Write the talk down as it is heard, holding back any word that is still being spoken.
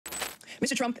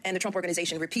Mr. Trump and the Trump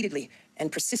Organization repeatedly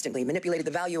and persistently manipulated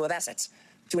the value of assets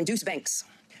to induce banks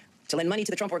to lend money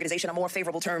to the Trump Organization on more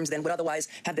favorable terms than would otherwise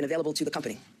have been available to the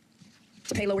company,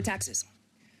 to pay lower taxes,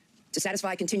 to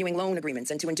satisfy continuing loan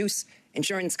agreements, and to induce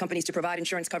insurance companies to provide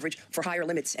insurance coverage for higher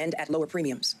limits and at lower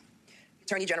premiums.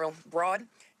 Attorney General broad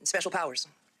and special powers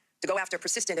to go after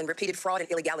persistent and repeated fraud and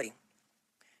illegality.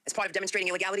 As part of demonstrating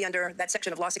illegality under that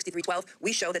section of Law 6312,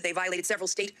 we show that they violated several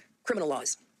state criminal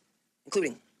laws,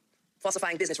 including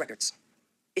falsifying business records,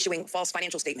 issuing false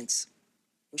financial statements,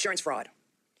 insurance fraud,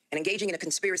 and engaging in a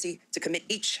conspiracy to commit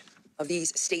each of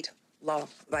these state law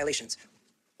violations.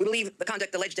 We believe the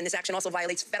conduct alleged in this action also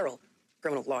violates federal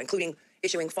criminal law, including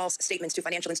issuing false statements to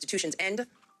financial institutions and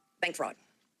bank fraud.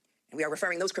 And we are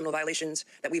referring those criminal violations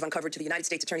that we've uncovered to the United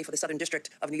States Attorney for the Southern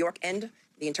District of New York and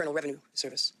the Internal Revenue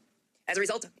Service. As a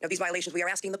result of these violations, we are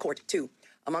asking the court to,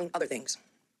 among other things,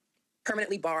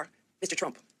 permanently bar Mr.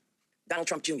 Trump, Donald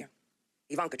Trump Jr.,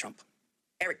 Ivanka Trump,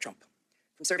 Eric Trump,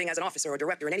 from serving as an officer or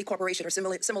director in any corporation or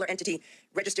similar entity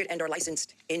registered and or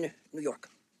licensed in New York.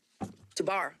 To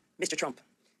bar Mr. Trump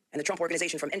and the Trump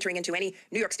Organization from entering into any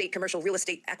New York State commercial real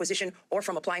estate acquisition or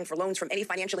from applying for loans from any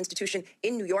financial institution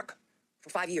in New York for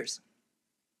 5 years.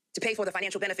 To pay for the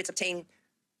financial benefits obtained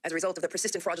as a result of the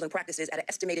persistent fraudulent practices at an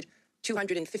estimated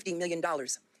 $250 million. And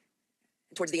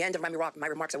towards the end of my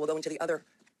remarks, I will go into the other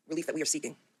relief that we are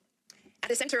seeking. At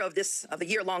the center of the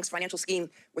year-long financial scheme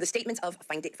were the statements of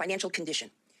financial condition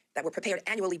that were prepared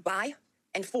annually by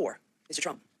and for Mr.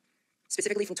 Trump,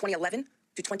 specifically from 2011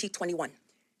 to 2021.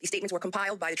 These statements were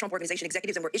compiled by the Trump Organization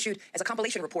executives and were issued as a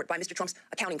compilation report by Mr. Trump's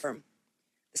accounting firm.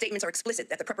 The statements are explicit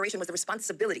that the preparation was the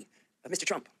responsibility of Mr.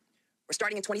 Trump. We're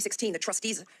starting in 2016, the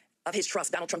trustees of his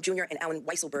trust, Donald Trump Jr. and Alan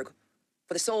Weisselberg,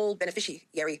 for the sole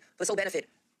benefit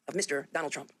of Mr.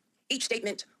 Donald Trump. Each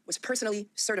statement was personally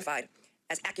certified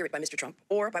as accurate by Mr. Trump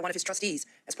or by one of his trustees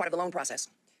as part of the loan process,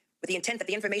 with the intent that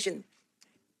the information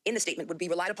in the statement would be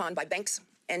relied upon by banks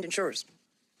and insurers.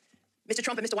 Mr.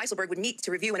 Trump and Mr. Weisselberg would meet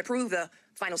to review and approve the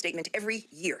final statement every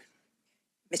year.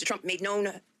 Mr. Trump made known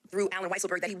through Alan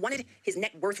Weisselberg that he wanted his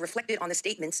net worth reflected on the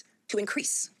statements to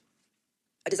increase,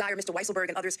 a desire Mr. Weisselberg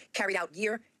and others carried out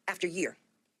year after year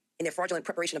in their fraudulent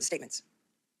preparation of the statements.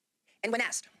 And when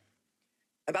asked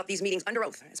about these meetings under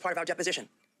oath as part of our deposition,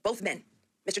 both men,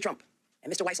 Mr. Trump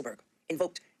and Mr. Weisselberg,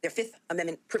 invoked their Fifth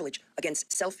Amendment privilege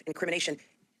against self-incrimination,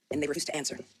 and they refused to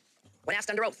answer. When asked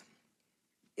under oath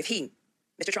if he,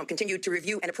 Mr. Trump, continued to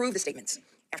review and approve the statements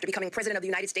after becoming President of the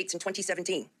United States in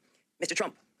 2017, Mr.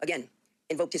 Trump, again,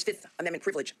 invoked his Fifth Amendment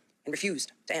privilege and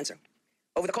refused to answer.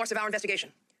 Over the course of our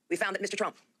investigation, we found that Mr.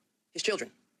 Trump, his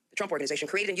children, the Trump Organization,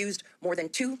 created and used more than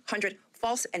 200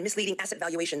 false and misleading asset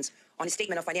valuations on his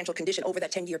statement of financial condition over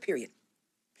that 10-year period.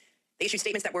 They issued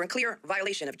statements that were in clear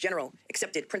violation of general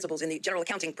accepted principles in the general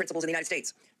accounting principles in the United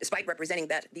States, despite representing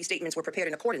that these statements were prepared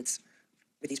in accordance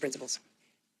with these principles.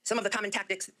 Some of the common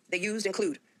tactics they used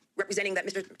include representing that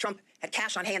Mr. Trump had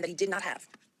cash on hand that he did not have,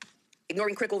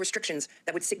 ignoring critical restrictions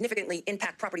that would significantly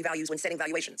impact property values when setting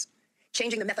valuations,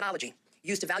 changing the methodology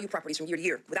used to value properties from year to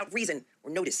year without reason or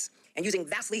notice, and using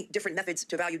vastly different methods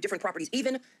to value different properties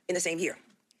even in the same year,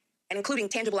 and including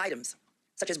tangible items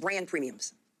such as brand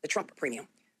premiums, the Trump premium,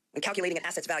 when calculating an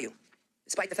asset's value,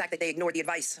 despite the fact that they ignored the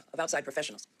advice of outside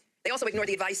professionals. They also ignored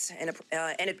the advice and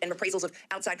appraisals of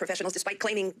outside professionals, despite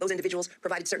claiming those individuals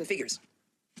provided certain figures.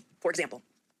 For example,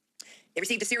 they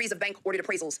received a series of bank-ordered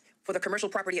appraisals for the commercial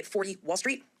property at 40 Wall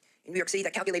Street in New York City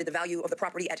that calculated the value of the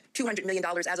property at $200 million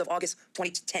as of August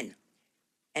 2010,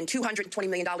 and $220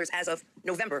 million as of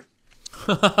November.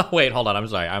 Wait, hold on. I'm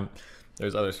sorry.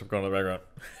 There's other stuff going on in the background.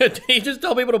 Did he just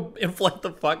tell people to inflate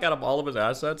the fuck out of all of his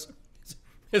assets?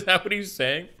 Is that what he's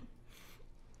saying?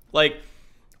 Like,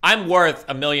 I'm worth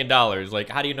 $1 million. Like,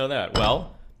 how do you know that?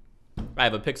 Well, I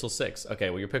have a Pixel 6. Okay,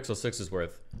 well, your Pixel 6 is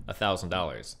worth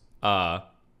 $1,000.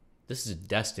 This is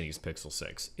Destiny's Pixel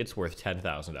 6. It's worth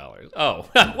 $10,000. Oh,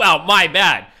 wow, my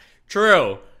bad.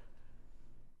 True.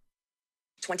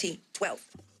 2012.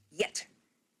 Yet,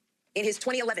 in his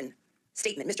 2011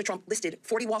 statement, Mr. Trump listed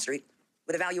 40 Wall Street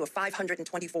with a value of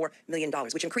 $524 million,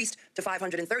 which increased to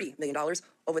 $530 million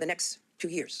over the next 2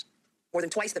 years, more than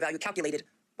twice the value calculated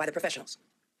by the professionals.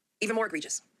 Even more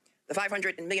egregious, the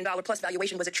 $500 million plus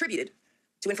valuation was attributed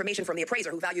to information from the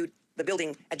appraiser who valued the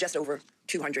building at just over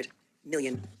 $200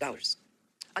 million.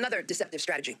 Another deceptive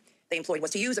strategy they employed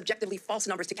was to use objectively false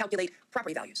numbers to calculate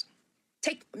property values.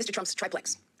 Take Mr. Trump's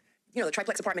triplex. You know, the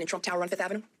triplex apartment in Trump Tower on Fifth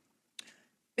Avenue?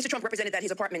 Mr. Trump represented that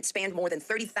his apartment spanned more than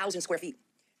 30,000 square feet,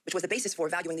 which was the basis for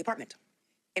valuing the apartment.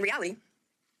 In reality,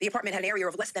 the apartment had an area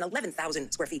of less than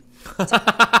 11,000 square feet.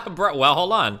 Bro, well,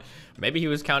 hold on. Maybe he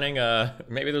was counting,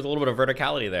 maybe there's a little bit of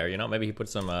verticality there, you know? Maybe he put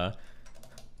some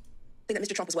that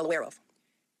Mr. Trump was well aware of.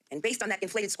 And based on that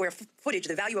inflated square footage,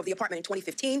 the value of the apartment in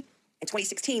 2015 and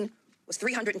 2016 was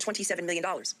 $327 million.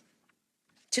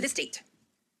 To this date,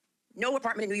 no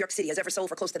apartment in New York City has ever sold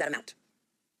for close to that amount.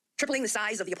 Tripling the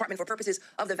size of the apartment for purposes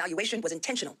of the valuation was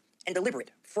intentional and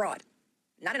deliberate fraud,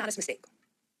 not an honest mistake.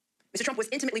 Mr. Trump was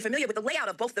intimately familiar with the layout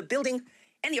of both the building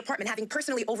and the apartment, having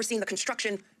personally overseen the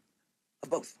construction of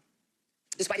both.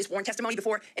 Despite his sworn testimony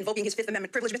before invoking his Fifth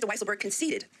Amendment privilege, Mr. Weisselberg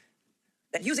conceded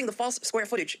that using the false square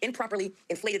footage improperly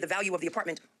inflated the value of the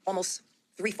apartment almost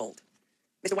threefold.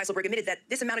 Mr. Weisselberg admitted that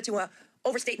this amounted to an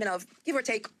overstatement of, give or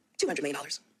take, $200 million.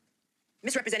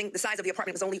 Misrepresenting the size of the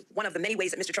apartment was only one of the many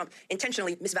ways that Mr. Trump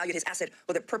intentionally misvalued his asset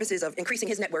for the purposes of increasing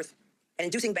his net worth and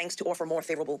inducing banks to offer more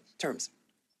favorable terms.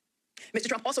 Mr.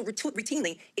 Trump also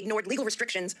routinely ignored legal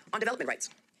restrictions on development rights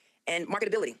and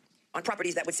marketability on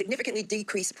properties that would significantly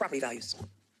decrease property values.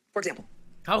 For example,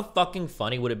 how fucking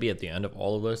funny would it be at the end of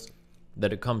all of this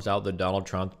that it comes out that Donald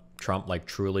Trump like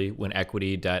truly, when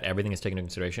equity, debt, everything is taken into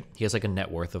consideration, he has like a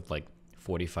net worth of like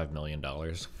 $45 million.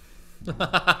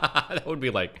 That would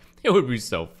be like, it would be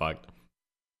so fucked.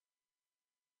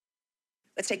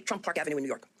 Let's take Trump Park Avenue in New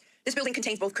York. This building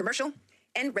contains both commercial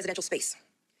and residential space.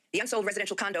 The unsold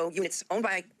residential condo units owned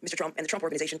by Mr. Trump and the Trump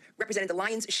Organization represented the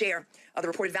lion's share of the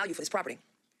reported value for this property.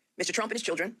 Mr. Trump and his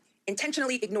children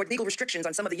intentionally ignored legal restrictions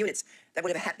on some of the units that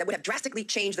would have drastically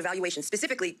changed the valuation.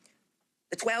 Specifically,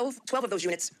 the 12 of those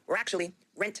units were actually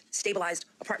rent-stabilized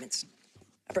apartments.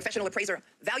 A professional appraiser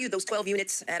valued those 12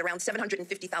 units at around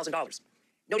 $750,000,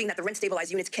 noting that the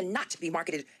rent-stabilized units cannot be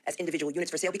marketed as individual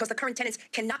units for sale because the current tenants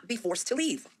cannot be forced to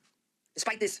leave.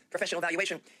 Despite this professional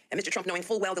valuation, and Mr. Trump knowing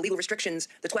full well the legal restrictions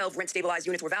the 12 rent-stabilized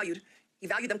units were valued, he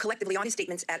valued them collectively on his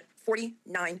statements at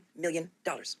 $49 million.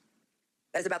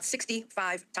 That is about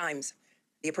 65 times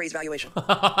the appraised valuation.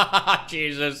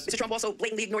 Jesus. Mr. Trump also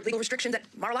blatantly ignored legal restrictions at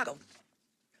Mar-a-Lago.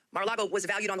 Mar-a-Lago was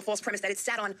valued on the false premise that it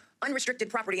sat on unrestricted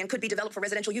property and could be developed for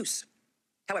residential use.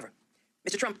 However,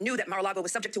 Mr. Trump knew that Mar-a-Lago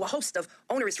was subject to a host of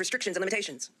onerous restrictions and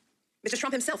limitations. Mr.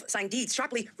 Trump himself signed deeds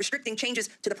sharply restricting changes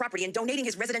to the property and donating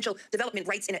his residential development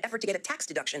rights in an effort to get a tax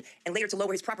deduction and later to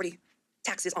lower his property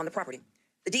taxes on the property.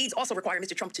 The deeds also require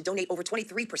Mr. Trump to donate over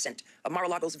 23% of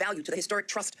Mar-a-Lago's value to the Historic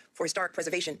Trust for Historic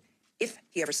Preservation if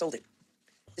he ever sold it.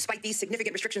 Despite these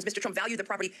significant restrictions, Mr. Trump valued the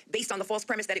property based on the false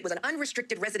premise that it was an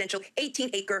unrestricted residential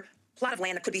 18-acre plot of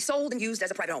land that could be sold and used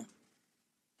as a private home.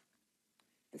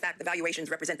 In fact, the valuations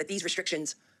represent that these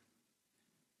restrictions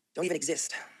don't even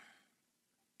exist.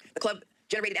 The club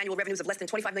generated annual revenues of less than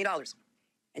 $25 million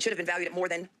and should have been valued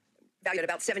at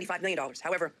about $75 million.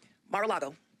 However,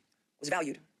 Mar-a-Lago was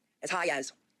valued as high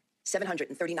as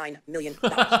 $739 million.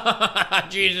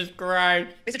 Jesus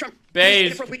Christ. Mr. Trump used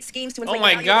inappropriate schemes to inflate oh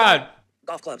my the value God. of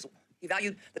golf clubs. He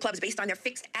valued the clubs based on their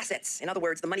fixed assets. In other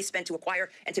words, the money spent to acquire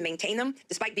and to maintain them,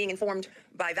 despite being informed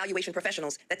by valuation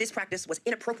professionals that this practice was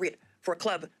inappropriate for a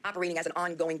club operating as an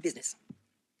ongoing business.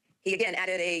 He again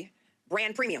added a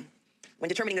brand premium when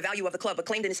determining the value of the club, but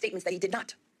claimed in his statements that he did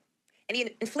not. And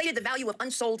he inflated the value of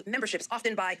unsold memberships,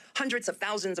 often by hundreds of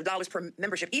thousands of dollars per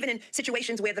membership, even in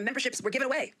situations where the memberships were given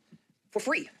away for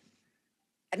free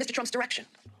at Mr. Trump's direction.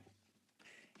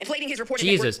 Inflating his reported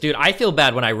Jesus, dude, I feel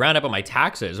bad when I round up on my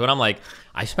taxes. When I'm like,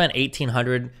 I spent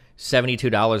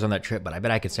 $1,872 on that trip, but I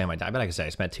bet I could say I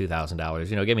spent $2,000.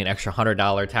 You know, give me an extra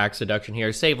 $100 tax deduction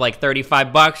here, save like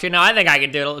 35 bucks. You know, I think I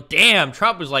could do it. Damn,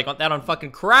 Trump was like that on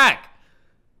fucking crack.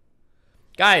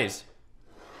 Guys,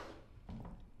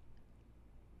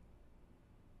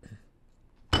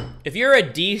 if you're a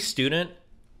D student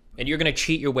and you're gonna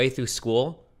cheat your way through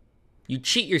school, you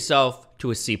cheat yourself to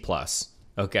a C+,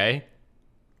 okay?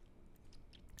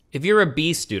 If you're a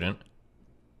B student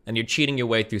and you're cheating your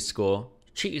way through school,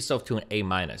 cheat yourself to an A-,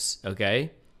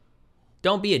 okay?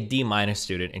 Don't be a D-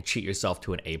 student and cheat yourself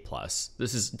to an A+.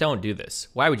 Don't do this.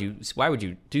 Why would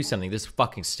you do something this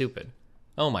fucking stupid?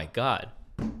 Oh my God.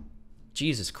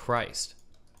 Jesus Christ.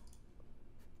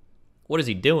 What is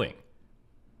he doing?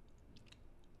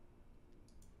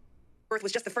 Birth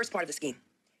was just the first part of the scheme.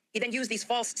 He then used these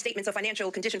false statements of financial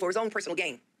condition for his own personal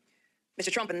gain. Mr.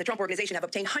 Trump and the Trump Organization have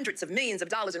obtained hundreds of millions of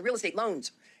dollars in real estate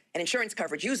loans and insurance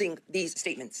coverage using these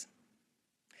statements.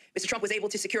 Mr. Trump was able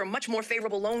to secure a much more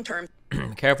favorable loan term.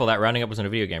 Careful, that rounding up was in a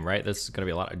video game, right? This is going to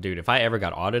be a lot. Dude, if I ever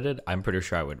got audited, I'm pretty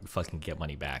sure I would fucking get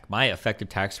money back. My effective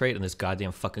tax rate in this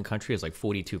goddamn fucking country is like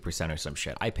 42% or some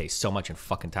shit. I pay so much in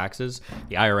fucking taxes.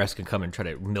 The IRS can come and try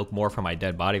to milk more from my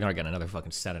dead body. They're not getting another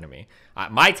fucking cent into me.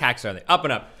 My taxes are up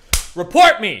and up.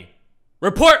 Report me!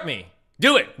 Report me!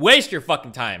 Do it! Waste your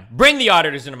fucking time. Bring the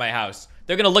auditors into my house.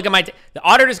 They're going to look at the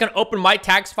auditor's going to open my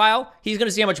tax file. He's going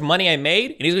to see how much money I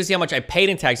made, and he's going to see how much I paid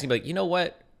in tax. And he's going to be like, you know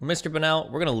what? Mr. Bunnell,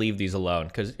 we're gonna leave these alone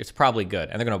because it's probably good,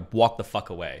 and they're gonna walk the fuck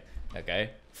away.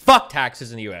 Okay? Fuck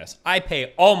taxes in the U.S. I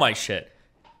pay all my shit,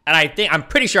 and I'm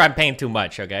pretty sure I'm paying too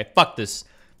much. Okay? Fuck this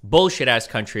bullshit ass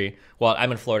country. Well,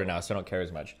 I'm in Florida now, so I don't care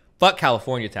as much. Fuck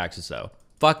California taxes though.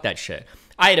 Fuck that shit.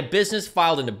 I had a business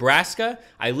filed in Nebraska.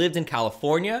 I lived in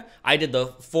California. I did the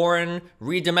foreign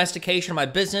re-domestication of my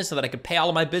business so that I could pay all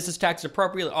of my business taxes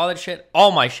appropriately. All that shit.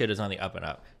 All my shit is on the up and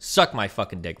up. Suck my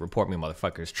fucking dick. Report me,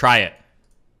 motherfuckers. Try it.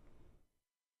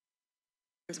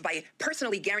 By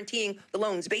personally guaranteeing the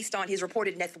loans based on his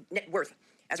reported net worth,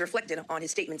 as reflected on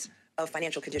his statements of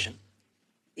financial condition.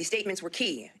 These statements were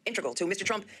key, integral to Mr.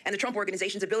 Trump and the Trump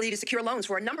Organization's ability to secure loans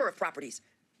for a number of properties,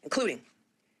 including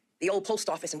the old post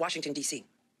office in Washington, D.C.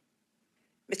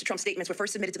 Mr. Trump's statements were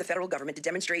first submitted to the federal government to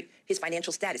demonstrate his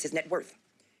financial status, his net worth.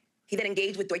 He then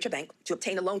engaged with Deutsche Bank to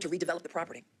obtain a loan to redevelop the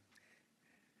property.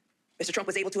 Mr. Trump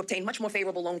was able to obtain much more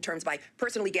favorable loan terms by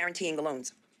personally guaranteeing the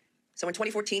loans. So in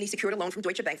 2014, he secured a loan from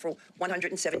Deutsche Bank for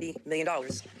 $170 million.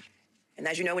 And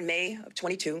as you know, in May of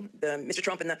 22, Mr.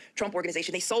 Trump and the Trump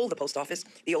Organization, they sold the post office,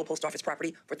 the old post office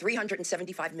property, for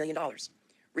 $375 million,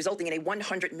 resulting in a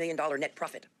 $100 million net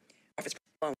profit. Office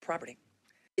loan property.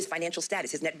 His financial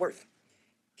status, his net worth.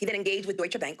 He then engaged with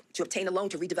Deutsche Bank to obtain a loan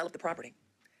to redevelop the property.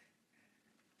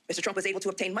 Mr. Trump was able to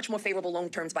obtain much more favorable loan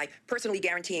terms by personally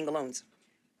guaranteeing the loans.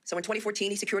 So in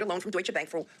 2014, he secured a loan from Deutsche Bank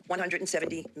for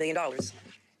 $170 million.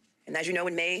 And as you know,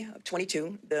 in May of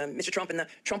 22, Mr. Trump and the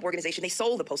Trump Organization, they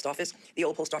sold the post office, the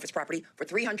old post office property, for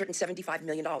 $375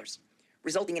 million,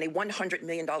 resulting in a $100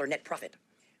 million net profit,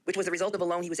 which was a result of a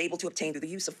loan he was able to obtain through the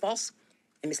use of false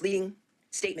and misleading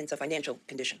statements of financial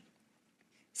condition.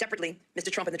 Separately,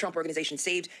 Mr. Trump and the Trump Organization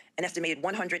saved an estimated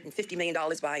 $150 million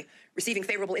by receiving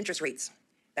favorable interest rates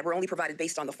that were only provided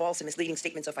based on the false and misleading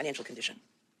statements of financial condition.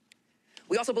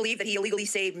 We also believe that he illegally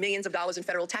saved millions of dollars in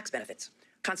federal tax benefits,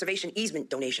 conservation easement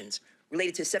donations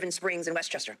related to Seven Springs in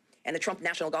Westchester and the Trump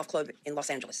National Golf Club in Los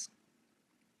Angeles.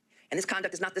 And this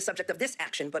conduct is not the subject of this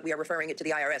action, but we are referring it to the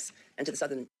IRS and to the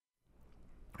Southern.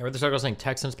 I read this article saying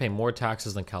Texans pay more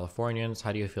taxes than Californians.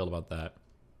 How do you feel about that?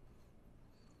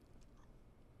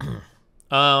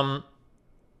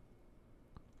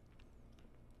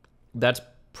 That's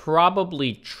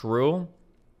probably true.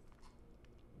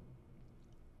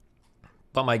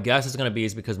 But my guess is going to be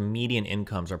is because median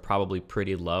incomes are probably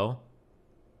pretty low.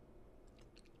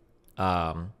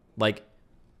 Like,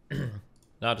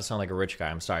 not to sound like a rich guy,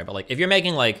 I'm sorry, but like if you're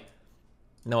making like,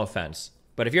 no offense,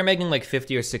 but if you're making like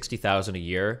 50 or 60,000 a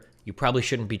year, you probably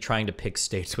shouldn't be trying to pick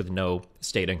states with no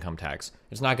state income tax.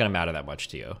 It's not going to matter that much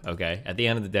to you, okay? At the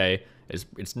end of the day,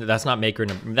 that's not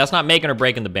making or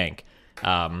breaking the bank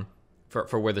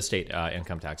for where the state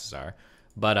income taxes are.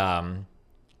 But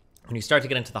when you start to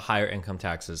get into the higher income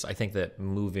taxes, I think that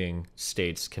moving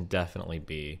states can definitely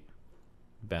be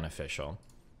beneficial.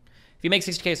 If you make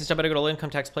 60K, it's better to go to low income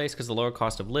tax place because the lower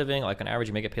cost of living, like on average,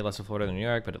 you may get paid less in Florida than New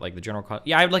York, but like the general cost,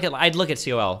 yeah, I'd look at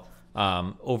COL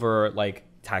over like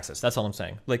taxes. That's all I'm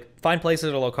saying. Like find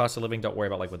places that are low cost of living. Don't worry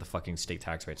about like what the fucking state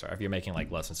tax rates are if you're making like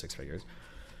less than 6 figures.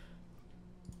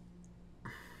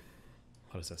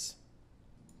 What is this?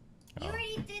 You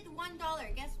already did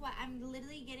 $1. Guess what? I'm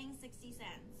literally getting 60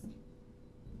 cents.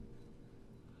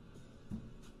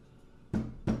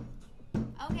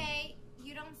 Okay,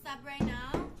 you don't sub right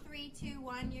now. 3, 2,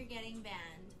 1, you're getting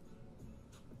banned.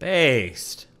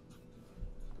 Based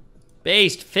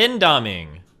fin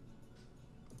dumbing.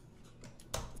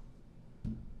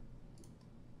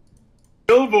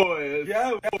 Real voice.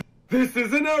 Yeah, this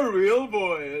isn't our real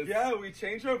voice. Yeah, we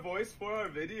changed our voice for our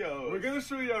video. We're gonna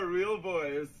show you our real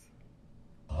voice.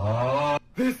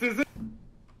 This isn't.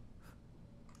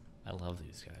 I love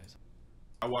these guys.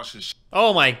 I watched this.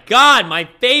 Oh my god, my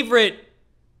favorite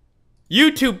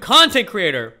YouTube content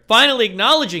creator finally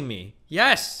acknowledging me.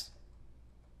 Yes.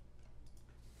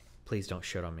 Please don't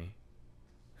shit on me.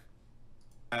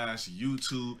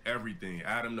 YouTube, everything.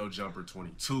 Adam No Jumper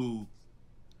 22,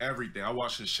 everything. I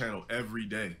watch this channel every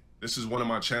day. This is one of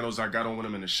my channels I got on when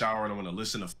I'm in the shower and I want to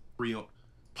listen to free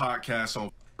podcasts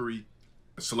on free,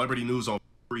 celebrity news on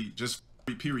free, just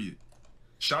free, period.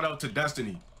 Shout out to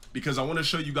Destiny because I want to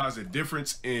show you guys a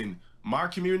difference in my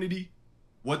community,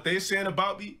 what they're saying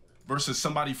about me versus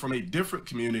somebody from a different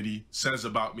community says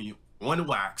about me on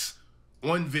wax,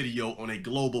 one video on a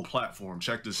global platform.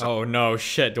 Check this out. Oh no,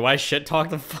 shit. Do I shit talk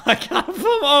the fuck out of him?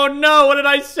 Oh no, what did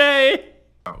I say?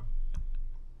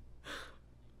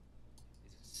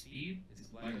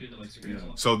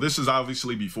 So this is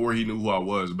obviously before he knew who I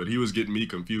was, but he was getting me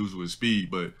confused with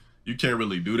Speed, but you can't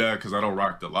really do that because I don't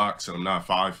rock the locks and I'm not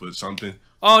 5 foot something.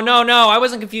 Oh no, I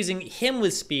wasn't confusing him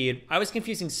with Speed. I was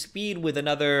confusing Speed with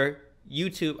another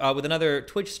YouTube with another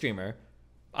Twitch streamer.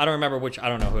 I don't remember which. I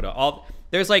don't know who to.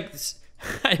 There's like,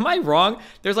 am I wrong?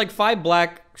 There's like 5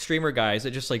 black streamer guys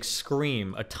that just like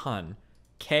scream a ton.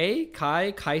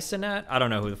 Kaisenet? I don't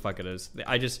know who the fuck it is.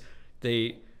 I just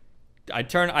get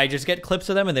clips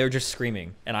of them and they're just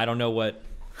screaming, and I don't know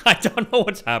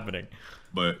what's happening.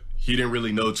 But he didn't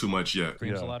really know too much yet.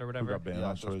 Screams a lot or whatever. Got banned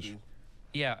on Twitch.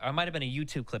 Yeah, it might have been a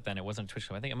YouTube clip then. It wasn't a Twitch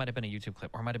clip. I think it might have been a YouTube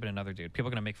clip, or it might have been another dude. People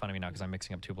are gonna make fun of me now because I'm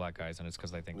mixing up 2 black guys, and it's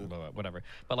because they think whatever.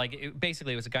 But like,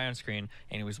 basically, it was a guy on screen,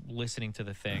 and he was listening to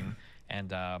the thing,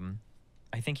 and I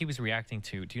think he was reacting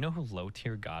to. Do you know who Low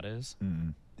Tier God is?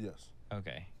 Yes.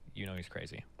 Okay, you know he's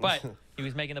crazy. But he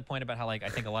was making the point about how like I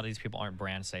think a lot of these people aren't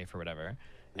brand safe or whatever,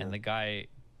 and the guy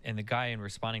in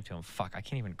responding to him, fuck, I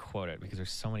can't even quote it because there's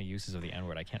so many uses of the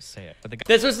N-word, I can't say it. But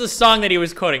this was the song that he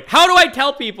was quoting. How do I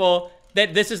tell people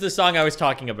that this is the song I was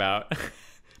talking about?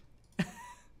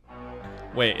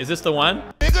 Wait, is this the one?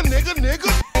 Nigga.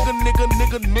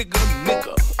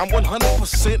 I'm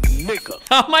 100% nigga.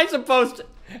 How am I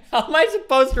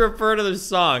supposed to refer to this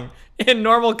song in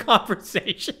normal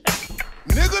conversation?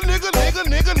 Nigga.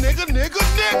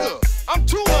 I'm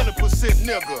 200%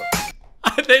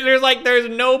 nigga. There's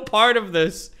no part of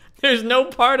this. There's no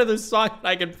part of this song that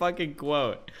I can fucking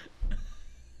quote.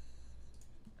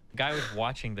 Guy was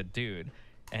watching the dude.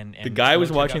 And the guy was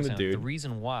watching the dude. The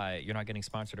reason why you're not getting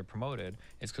sponsored or promoted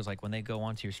is because like when they go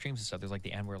onto your streams and stuff, there's like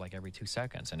the N-word like every 2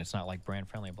 seconds, and it's not like brand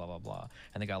friendly, blah blah blah.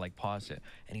 And the guy like paused it,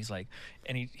 and he's like,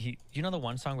 and he you know the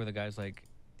one song where the guy's like,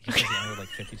 he says the N-word like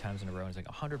 50 times in a row, and he's like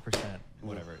 100%,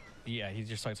 whatever. Yeah, he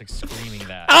just starts like screaming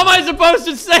that. How am I supposed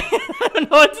to say it? I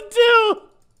don't know what to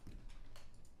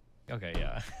do. Okay,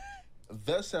 yeah.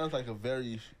 That sounds like a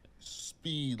very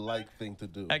speed-like thing to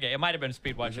do. Okay, it might have been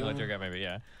speed watching Let Your Go, maybe,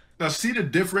 yeah. Now see the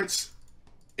difference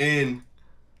in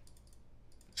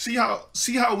see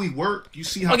how we work. You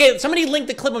see how somebody link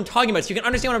the clip I'm talking about so you can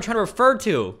understand what I'm trying to refer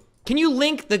to. Can you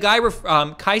link the guy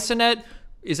Kaisenet?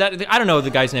 Is that I don't know what the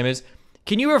guy's name is.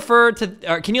 Can you refer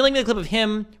to can you link the clip of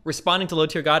him responding to Low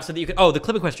Tier God so that you can the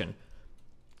clip in question.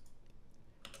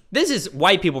 This is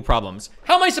white people problems.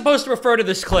 How am I supposed to refer to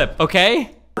this clip,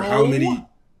 okay?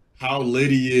 how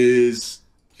lit he is.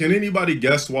 Can anybody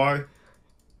guess why?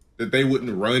 That they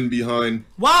wouldn't run behind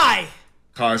Kai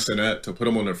Cenat to put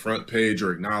him on the front page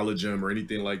or acknowledge him or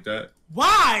anything like that.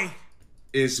 Why?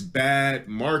 It's bad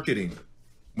marketing.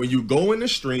 When you go in the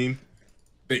stream,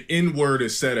 the N-word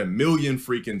is said 1 million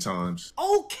freaking times.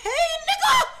 Okay,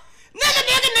 nigga. Nigga.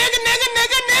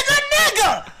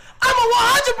 I'm a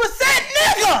 100%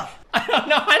 nigga.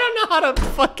 I don't know how to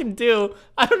fucking do.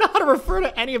 I don't know how to refer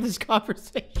to any of this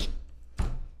conversation.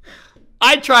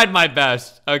 I tried my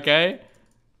best, okay?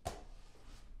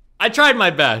 I tried my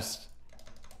best.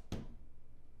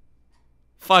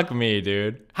 Fuck me,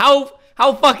 dude. How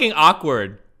fucking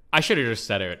awkward. I should have just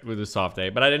said it with a soft A,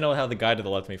 but I didn't know how the guy to the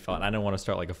left of me felt. I didn't want to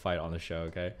start like a fight on the show,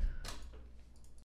 okay?